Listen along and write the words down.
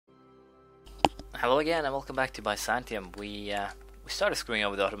Hello again and welcome back to Byzantium. We started screwing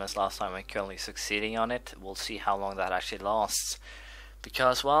over the Ottomans last time. We're currently succeeding on it. We'll see how long that actually lasts.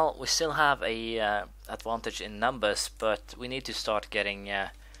 Because, well, we still have a advantage in numbers, but we need to start getting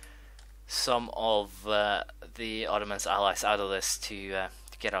some of the Ottomans' allies out of this to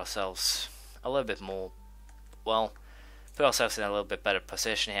get ourselves a little bit more, well, put ourselves in a little bit better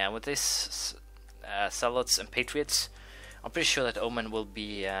position here. And with this Zealots and Patriots, I'm pretty sure that Oman will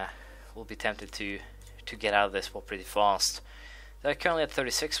be tempted to get out of this war pretty fast. They're currently at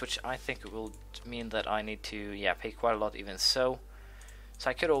 36, which I think will mean that I need to pay quite a lot even so. So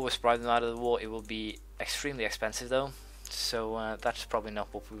I could always bribe them out of the war. It will be extremely expensive though, so that's probably not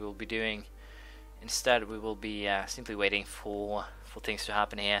what we will be doing. Instead we will be simply waiting for things to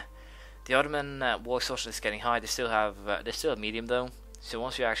happen here. The Ottoman war exhaustion is getting high. They still have medium though, so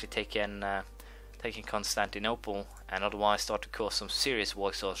once you actually take in taking Constantinople and otherwise start to cause some serious war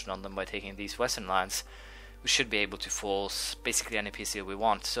exhaustion on them by taking these western lands, we should be able to force basically any peace deal we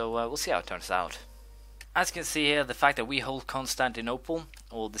want. So we'll see how it turns out. As you can see here, the fact that we hold Constantinople,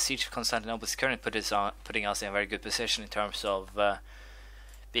 or the siege of Constantinople, is currently putting us in a very good position in terms of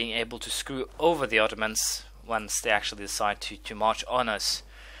being able to screw over the Ottomans once they actually decide to march on us.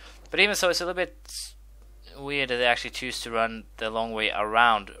 But even so, it's a little bit weird that they actually choose to run the long way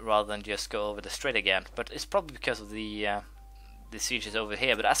around rather than just go over the strait again. But it's probably because of the sieges over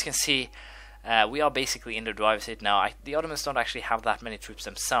here. But as you can see, we are basically in the driver's seat now. The Ottomans don't actually have that many troops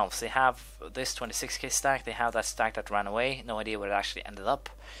themselves. They have this 26k stack, they have that stack that ran away, no idea where it actually ended up.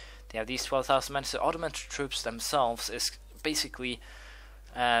 They have these 12,000 men, so Ottoman troops themselves is basically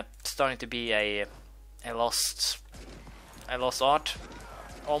starting to be a lost art,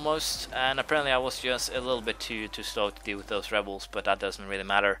 almost. And apparently I was just a little bit too slow to deal with those rebels, but that doesn't really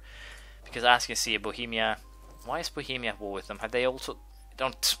matter. Because as you can see, Bohemia, why is Bohemia at war with them? Have they also...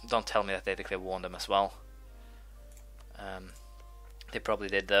 Don't tell me that they declared war on them as well. They probably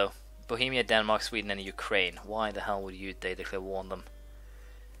did though. Bohemia, Denmark, Sweden and Ukraine. Why the hell would they declare war on them?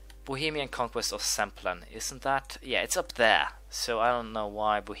 Bohemian conquest of Semplin. Isn't that... yeah, it's up there. So I don't know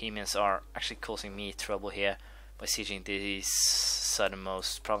why Bohemians are actually causing me trouble here by sieging these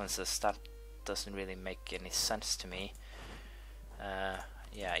southernmost provinces. That doesn't really make any sense to me.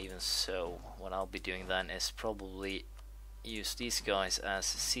 Yeah, even so, what I'll be doing then is probably use these guys as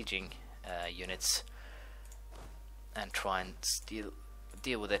sieging units and try and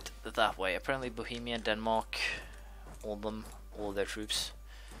deal with it that way. Apparently Bohemia and Denmark, all their troops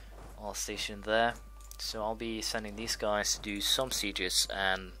are stationed there, so I'll be sending these guys to do some sieges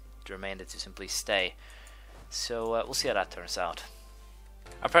and the remainder to simply stay. So we'll see how that turns out.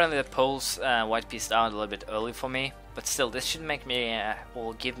 Apparently the Poles white pieced out a little bit early for me, but still this should make me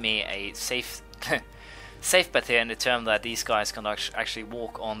or give me a safe safe bet here in the term that these guys can actually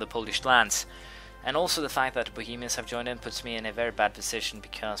walk on the Polish lands. And also the fact that the Bohemians have joined in puts me in a very bad position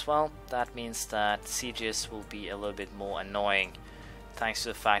because, well, that means that sieges will be a little bit more annoying, thanks to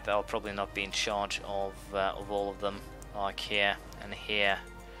the fact that I'll probably not be in charge of all of them, like here and here.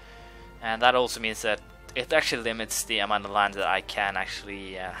 And that also means that it actually limits the amount of land that I can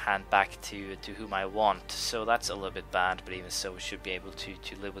actually hand back to whom I want. So that's a little bit bad, but even so we should be able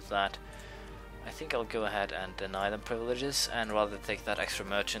to live with that. I think I'll go ahead and deny them privileges and rather take that extra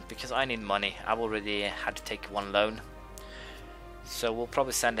merchant because I need money. I've already had to take one loan, so we'll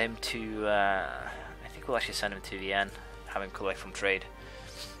probably send him to I think we'll actually send him to Vienna, have him collect from trade.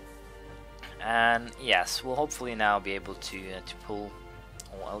 And yes, we'll hopefully now be able to pull,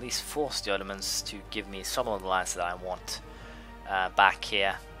 or at least force the Ottomans to give me some of the lands that I want back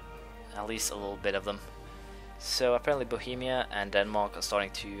here, at least a little bit of them. So apparently Bohemia and Denmark are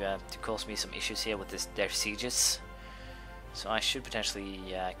starting to cause me some issues here with their sieges. So I should potentially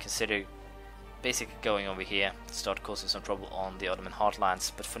consider basically going over here to start causing some trouble on the Ottoman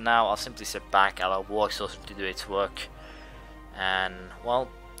heartlands. But for now I'll simply sit back, allow war exhaustion to do its work. And well,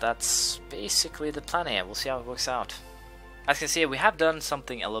 that's basically the plan here. We'll see how it works out. As you can see, we have done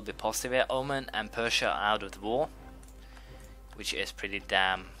something a little bit positive here. Oman and Persia are out of the war, which is pretty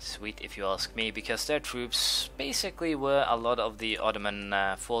damn sweet if you ask me, because their troops basically were a lot of the Ottoman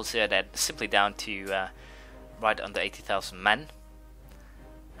force here that simply down to right under 80,000 men.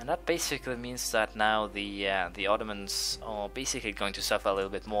 And that basically means that now the Ottomans are basically going to suffer a little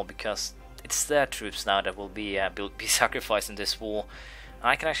bit more because it's their troops now that will be sacrificed in this war. And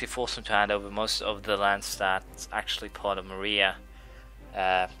I can actually force them to hand over most of the lands that's actually part of Maria.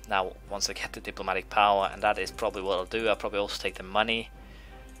 Now once I get the diplomatic power, and that is probably what I'll do. I'll probably also take the money,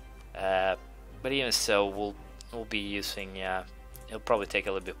 but even so we'll be using it'll probably take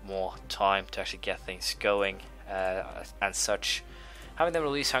a little bit more time to actually get things going and such. Having them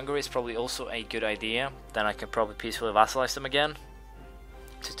release Hungary is probably also a good idea. Then I can probably peacefully vassalize them again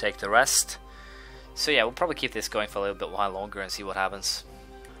to take the rest. So yeah, we'll probably keep this going for a little bit while longer and see what happens.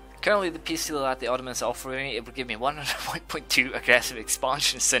 Currently the peace deal that the Ottomans are offering me, it will give me 101.2 aggressive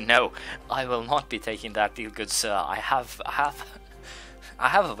expansion, so no, I will not be taking that deal, good sir. I have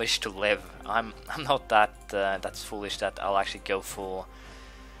a wish to live. I'm not that's foolish that I'll actually go for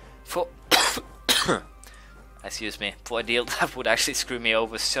excuse me, for a deal that would actually screw me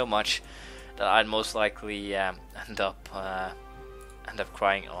over so much that I'd most likely end up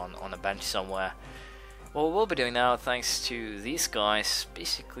crying on a bench somewhere. What we'll be doing now, thanks to these guys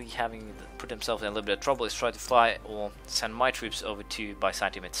basically having put themselves in a little bit of trouble, is try to fly or send my troops over to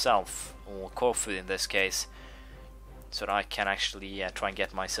Byzantium itself, or Corfu in this case, so that I can actually try and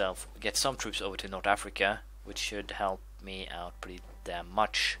get some troops over to North Africa, which should help me out pretty damn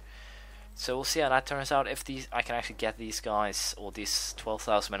much. So we'll see how that turns out. If I can actually get these guys, or this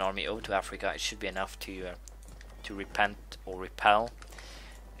 12,000 man army over to Africa, it should be enough to repel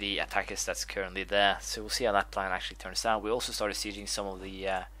the attackers that's currently there. So we'll see how that plan actually turns out. We also started sieging some of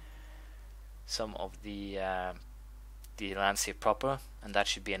the lands here proper, and that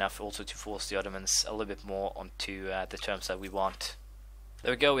should be enough also to force the Ottomans a little bit more onto the terms that we want.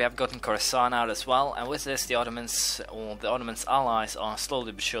 There we go, we have gotten Khorasan out as well, and with this the Ottomans, or the Ottomans' allies, are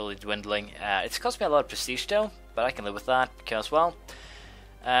slowly but surely dwindling. It's cost me a lot of prestige though, but I can live with that, because, well,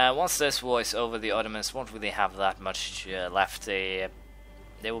 once this war is over, the Ottomans won't really have that much left. They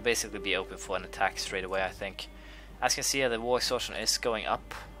will basically be open for an attack straight away, I think. As you can see, the war exhaustion is going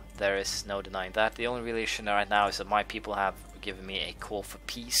up. There is no denying that. The only real issue right now is that my people have given me a call for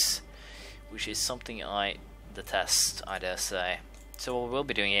peace, which is something I detest, I dare say. So what we'll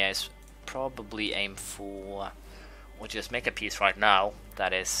be doing here is probably aim for, or just make a peace right now,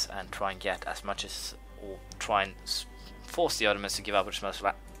 that is, and try and get as much as, or try and force the Ottomans to give up as much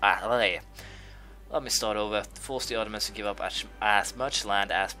Let me start over. Force the Ottomans to give up as much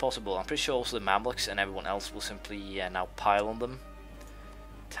land as possible. I'm pretty sure also the Mamluks and everyone else will simply now pile on them,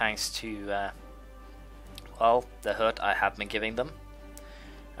 thanks to well, the hurt I have been giving them.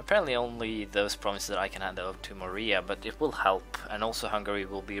 Apparently only those provinces that I can hand over to Morea, but it will help. And also Hungary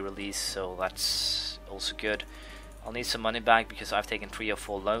will be released, so that's also good. I'll need some money back because I've taken 3 or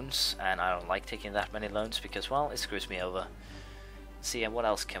 4 loans, and I don't like taking that many loans because, well, it screws me over. See, and what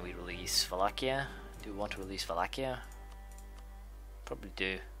else can we release? Wallachia? Do we want to release Wallachia? Probably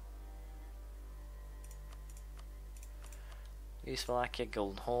do. Release Wallachia,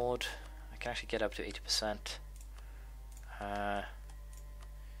 Golden Horde. I can actually get up to 80%.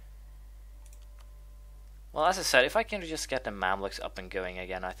 Well, as I said, if I can just get the Mamluks up and going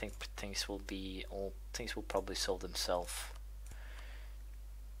again, I think things will probably solve themselves.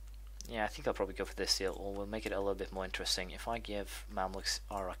 Yeah, I think I'll probably go for this deal, or we'll make it a little bit more interesting. If I give Mamluks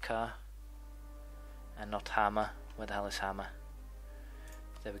Araka and not Hama, where the hell is Hama?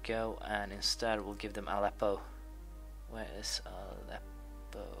 There we go, and instead we'll give them Aleppo. Where is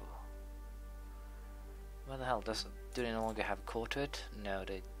Aleppo? Where the hell do they no longer have a core to it? No,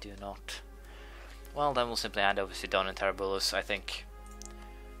 they do not. Well, then we'll simply hand over Sidon and Tarabulus, I think.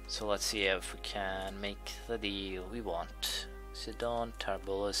 So let's see if we can make the deal we want. Sidon,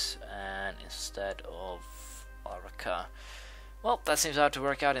 Tarabulus, and instead of Araka. Well, that seems to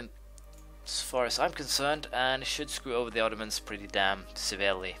work out as far as I'm concerned, and it should screw over the Ottomans pretty damn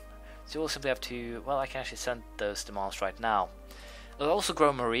severely. So we'll simply have to, well, I can actually send those demands right now. It'll also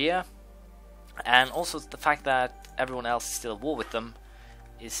grow Morea, and also the fact that everyone else is still at war with them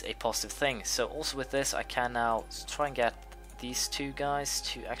is a positive thing. So also with this, I can now try and get these 2 guys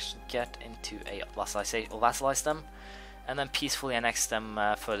to actually get into a vassalization, or vassalize them, and then peacefully annex them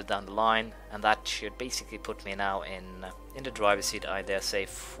further down the line, and that should basically put me now in the driver's seat, I dare say,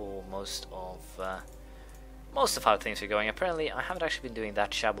 for most of how things are going. Apparently, I haven't actually been doing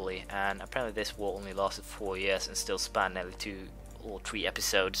that shabbily, and apparently this war only lasted 4 years and still spanned nearly 2 or 3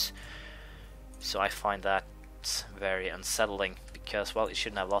 episodes. So I find that very unsettling, because, well, it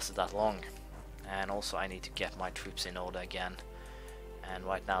shouldn't have lasted that long. And also I need to get my troops in order again, and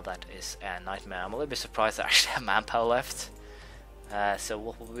right now that is a nightmare. I'm a little bit surprised I actually have manpower left. So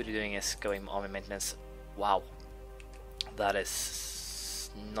what we'll be doing is going army maintenance. Wow, that is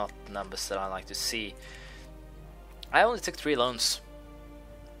not numbers that I like to see. I only took 3 loans.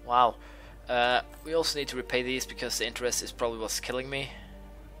 Wow. We also need to repay these because the interest is probably what's killing me.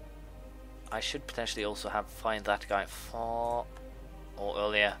 I should potentially also find that guy far or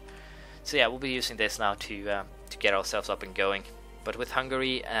earlier. So yeah, we'll be using this now to get ourselves up and going. But with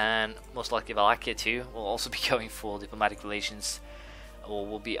Hungary and most likely Wallachia too, we'll also be going for diplomatic relations, or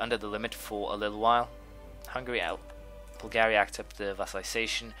we'll be under the limit for a little while. Hungary, I Bulgaria accept the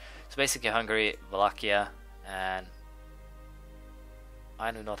vassalization. So basically Hungary, Wallachia, and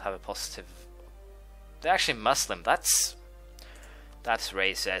I do not have a positive. They're actually Muslim. That's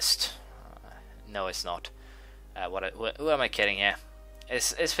racist. No, it's not. Who am I kidding here?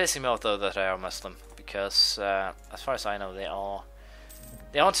 It's pissing me off though that they are Muslim, because as far as I know they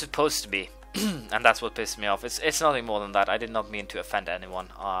aren't supposed to be, and that's what pisses me off. It's nothing more than that. I did not mean to offend anyone.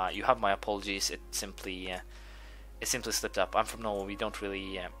 You have my apologies. It simply slipped up. I'm from Norway. We don't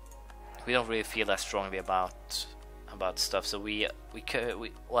really feel that strongly about stuff. So we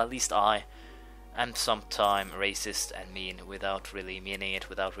well, at least I am sometimes racist and mean without really meaning it,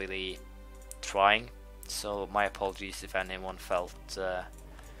 without really trying. So my apologies if anyone felt that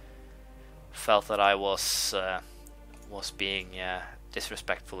I was being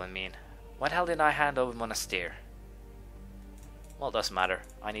disrespectful and mean. Why the hell did I hand over Monastir? Well, it doesn't matter.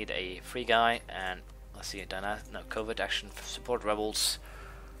 I need a free guy, and let's see, covert action, support rebels.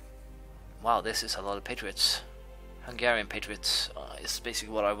 Wow, this is a lot of patriots. Hungarian patriots is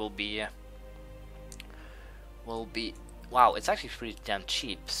basically what I will be. Wow, it's actually pretty damn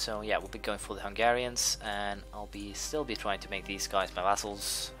cheap. So yeah, we'll be going for the Hungarians, and I'll still be trying to make these guys my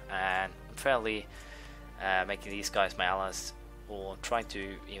vassals, and I'm fairly making these guys my allies, or trying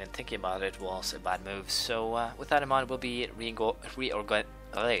to even thinking about it was a bad move. So with that in mind, we'll be reorganizing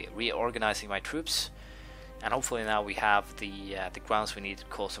my troops, and hopefully now we have the grounds we need to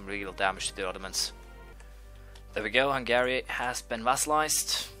cause some real damage to the Ottomans. There we go. Hungary has been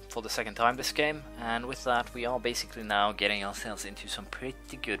vassalized for the second time this game, and with that we are basically now getting ourselves into some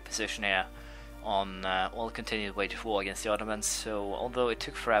pretty good position here on all continued wage of war against the Ottomans. So although it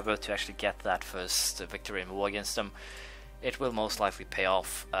took forever to actually get that first victory in war against them, it will most likely pay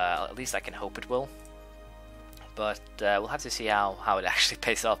off. At least I can hope it will, but we'll have to see how it actually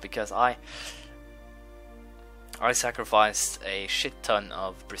pays off, because I sacrificed a shit ton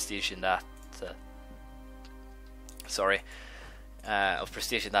of prestige in that of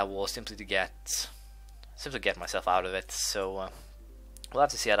prestige in that war simply to get myself out of it. So we'll have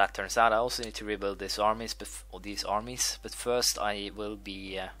to see how that turns out. I also need to rebuild these armies, but first I will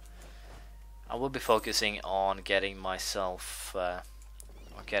be focusing on getting myself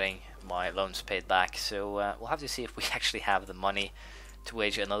getting my loans paid back. So we'll have to see if we actually have the money to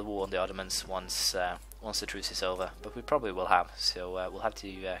wage another war on the Ottomans once the truce is over, but we probably will have. So we'll have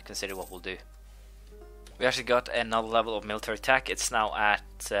to consider what we'll do. We actually got another level of military tech. It's now at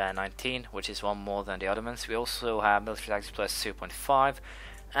 19, which is one more than the Ottomans. We also have military tactics plus 0.5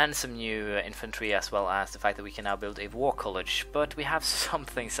 and some new infantry, as well as the fact that we can now build a war college. But we have some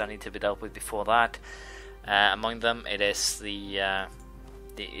things that need to be dealt with before that. Among them, it is the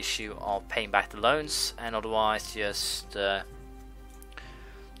issue of paying back the loans, and otherwise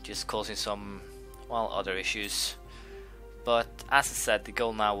just causing some other issues. But as I said, the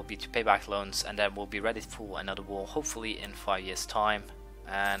goal now will be to pay back loans, and then we'll be ready for another war, hopefully in 5 years' time,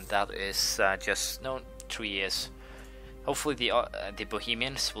 and that is 3 years. Hopefully the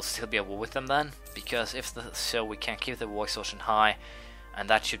Bohemians will still be at war with them then, because if so, we can keep the war exhaustion high, and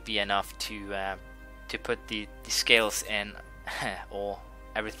that should be enough to put the scales in or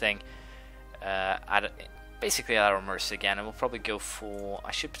everything basically at our mercy again. And we'll probably go for,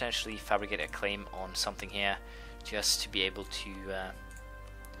 I should potentially fabricate a claim on something here, just to be able to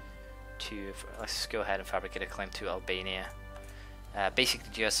let's go ahead and fabricate a claim to Albania, basically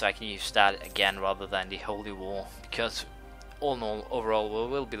just so I can use that again rather than the Holy War, because all in all, overall we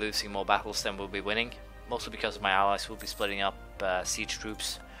will be losing more battles than we'll be winning, mostly because my allies will be splitting up siege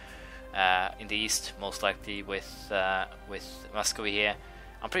troops in the east, most likely with Muscovy here.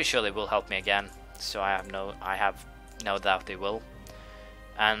 I'm pretty sure they will help me again, so I have no doubt they will.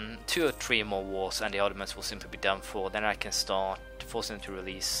 And 2 or 3 more wars and the Ottomans will simply be done for. Then I can start forcing them to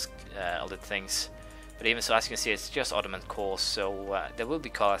release other things. But even so, as you can see, it's just Ottoman cores, so there will be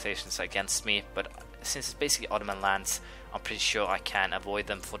colonizations against me, but since it's basically Ottoman lands, I'm pretty sure I can avoid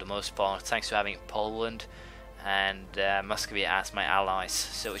them for the most part, thanks to having Poland and Muscovy as my allies.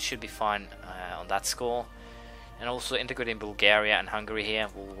 So it should be fine on that score. And also integrating Bulgaria and Hungary here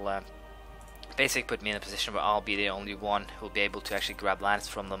will basically put me in a position where I'll be the only one who will be able to actually grab lands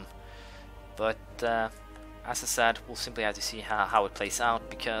from them. But as I said, we'll simply have to see how it plays out,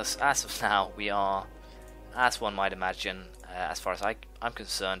 because as of now we are, as one might imagine, as far as I'm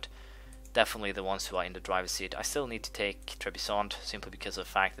concerned, definitely the ones who are in the driver's seat. I still need to take Trebizond simply because of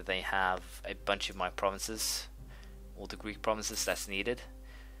the fact that they have a bunch of my provinces, all the Greek provinces that's needed.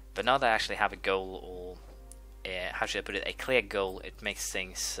 But now that I actually have a goal, or how should I put it, a clear goal, it makes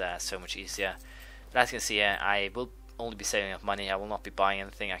things so much easier. But as you can see, I will only be saving up money. I will not be buying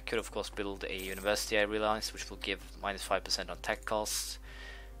anything. I could of course build a university, I realized, which will give -5% on tech costs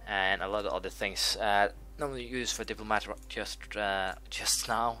and a lot of other things normally used for diplomat just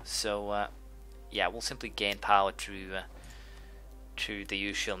now. So yeah, we'll simply gain power through the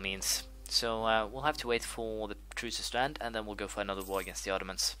usual means. So we'll have to wait for the truces to end, and then we'll go for another war against the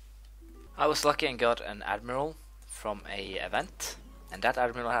Ottomans. I was lucky and got an admiral from a event, and that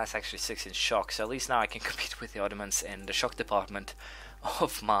admiral has actually 6 in shock, so at least now I can compete with the Ottomans in the shock department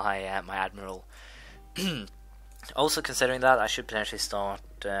of my my admiral. Also, considering that, I should potentially start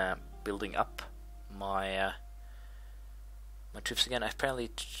building up my my troops again. Apparently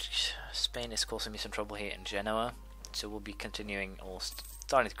Spain is causing me some trouble here in Genoa, so we'll be continuing or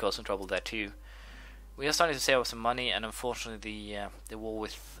starting to cause some trouble there too. We are starting to save up some money, and unfortunately the war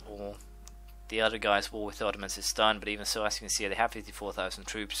with, or the other guys' war with the Ottomans is done. But even so, as you can see, they have 54,000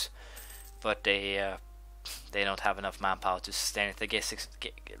 troops, but they don't have enough manpower to sustain it. They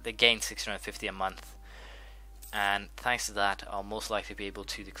gain 650 a month, and thanks to that, I'll most likely be able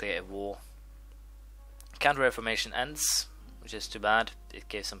to declare a war. Counter-reformation ends, which is too bad. It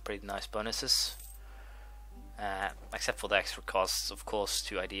gave some pretty nice bonuses, except for the extra costs, of course,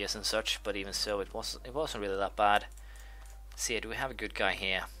 to ideas and such. But even so, it wasn't really that bad. See, do we have a good guy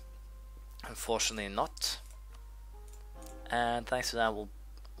here? Unfortunately, not. And thanks to that, we'll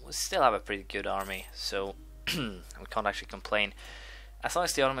still have a pretty good army, so we can't actually complain. As long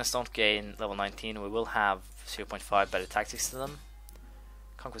as the Ottomans don't gain level 19, we will have 0.5 better tactics to them.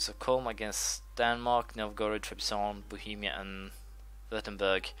 Conquest of Culm against Denmark, Novgorod, Trebizond, Bohemia and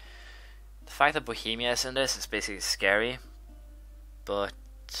Württemberg. The fact that Bohemia is in this is basically scary, but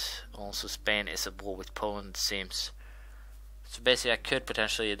also Spain is at war with Poland, it seems. So basically I could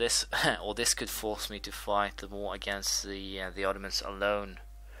potentially this could force me to fight the war against the Ottomans alone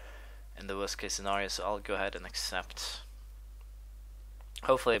in the worst case scenario, so I'll go ahead and accept.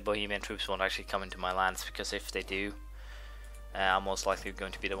 Hopefully Bohemian troops won't actually come into my lands, because if they do, I'm most likely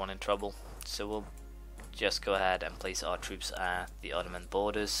going to be the one in trouble. So we'll just go ahead and place our troops at the Ottoman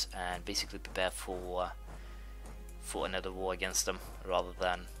borders and basically prepare for another war against them, rather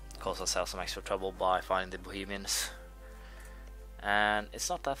than cause ourselves some extra trouble by fighting the Bohemians. And it's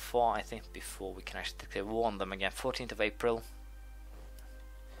not that far, I think, before we can actually declare war on them again. 14th of April.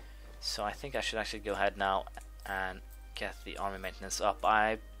 So I think I should actually go ahead now and get the army maintenance up.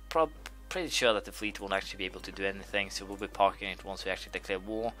 I'm pretty sure that the fleet won't actually be able to do anything, so we'll be parking it once we actually declare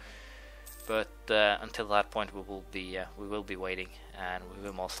war. But until that point, we will be waiting, and we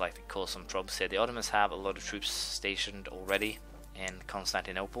will most likely cause some troubles here. The Ottomans have a lot of troops stationed already in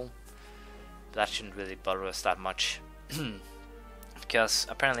Constantinople. That shouldn't really bother us that much, because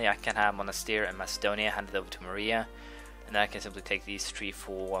apparently I can have Monastir and Macedonia handed over to Maria, and then I can simply take these 3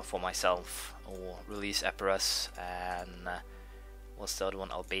 for myself, or release Epirus and what's the other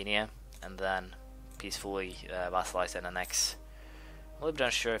one, Albania, and then peacefully vassalize and annex. I'm a little bit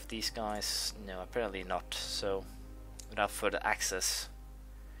unsure if these guys, no, apparently not. So without further access,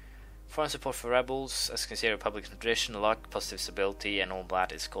 foreign support for rebels, as you can see, Republican tradition, luck, positive stability, and all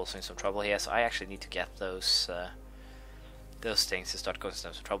that is causing some trouble here. So I actually need to get those things to start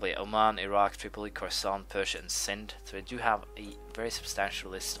causing some trouble here. Oman, Iraq, Tripoli, Khorasan, Persia, and Sindh. So I do have a very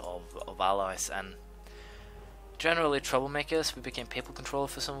substantial list of allies, and generally troublemakers. We became papal controller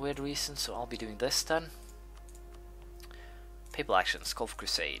for some weird reason, so I'll be doing this then. Papal actions, Gulf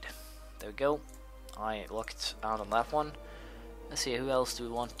Crusade. There we go. I looked out on that one. Let's see, who else do we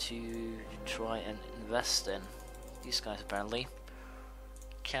want to try and invest in? These guys apparently.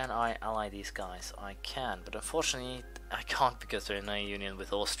 Can I ally these guys? I can, but unfortunately I can't, because they're in a union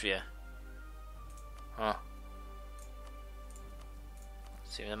with Austria. Huh.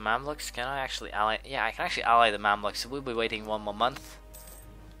 See, the Mamluks, can I actually ally? Yeah, I can actually ally the Mamluks, so we'll be waiting 1 more month.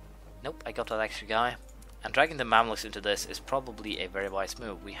 Nope, I got that extra guy. And dragging the Mamluks into this is probably a very wise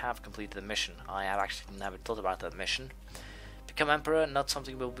move. We have completed the mission. I have actually never thought about that mission. Become Emperor, not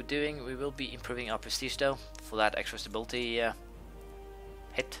something we'll be doing. We will be improving our prestige though, for that extra stability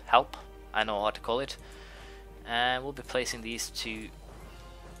help, I know how to call it. And we'll be placing these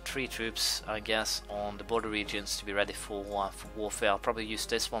 3 troops, I guess, on the border regions to be ready for warfare. I'll probably use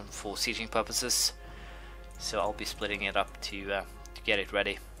this one for sieging purposes, so I'll be splitting it up to get it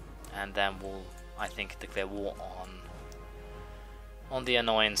ready, and then we'll, I think, declare war on the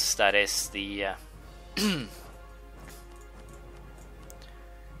annoyance that is the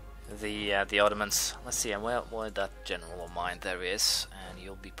the Ottomans. Let's see, and where that general of mine, there he is, and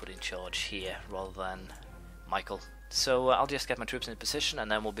you'll be put in charge here rather than Michael. So I'll just get my troops in position, and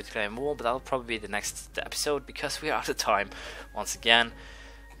then we'll be declaring war, but that'll probably be the next episode, because we are out of time once again.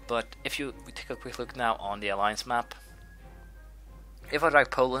 But if we take a quick look now on the alliance map, If I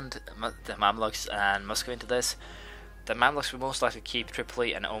drag Poland, the Mamluks, and Muscovy into this, the Mamluks will most likely keep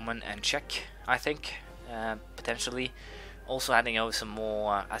Tripoli and Oman in check, I think, potentially. Also handing over some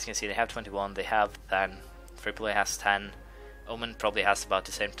more, as you can see, they have 21, they have 10, Tripoli has 10, Oman probably has about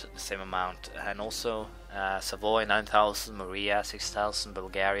the same amount, and also Savoy 9,000, Morea 6,000,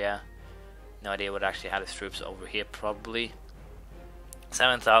 Bulgaria, no idea what actually had his troops over here, probably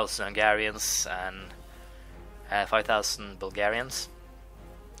 7,000 Hungarians and 5,000 Bulgarians.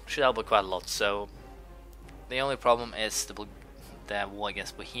 Should help quite a lot. So the only problem is the war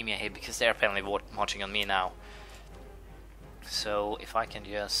against Bohemia here, because they're apparently marching on me now. So if I can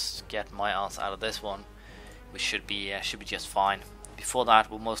just get my ass out of this one, we should be just fine. Before that,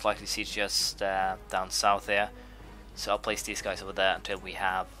 we'll most likely see just down south there. So I'll place these guys over there until we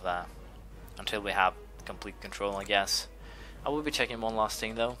have complete control, I guess. I will be checking one last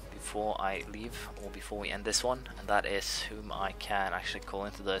thing though before I leave, or before we end this one, and that is whom I can actually call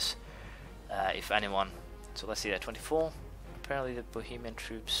into this, if anyone. So let's see there, 24. Apparently the Bohemian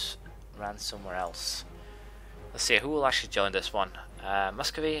troops ran somewhere else. Let's see who will actually join this one.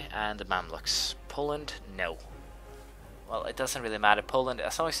 Muscovy and the Mamluks. Poland, no. Well, it doesn't really matter. Poland,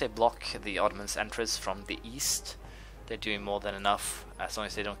 as long as they block the Ottomans' entrance from the east, they're doing more than enough. As long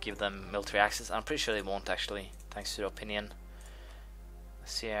as they don't give them military access. I'm pretty sure they won't actually, thanks to their opinion.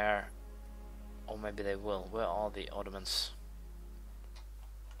 Let's see here. Or maybe they will. Where are the Ottomans?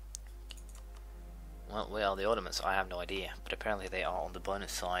 Well, where are the Ottomans? I have no idea. But apparently they are on the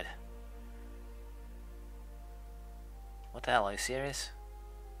bonus side. What the hell, are you serious?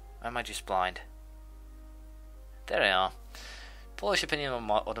 Or am I just blind? There they are. Polish opinion on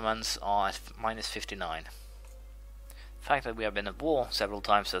Ottomans are at minus 59. The fact that we have been at war several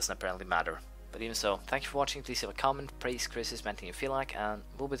times doesn't apparently matter. But even so, thank you for watching. Please leave a comment, praise, criticism, anything you feel like, and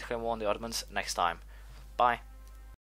we'll be declaring war on the Ottomans next time. Bye.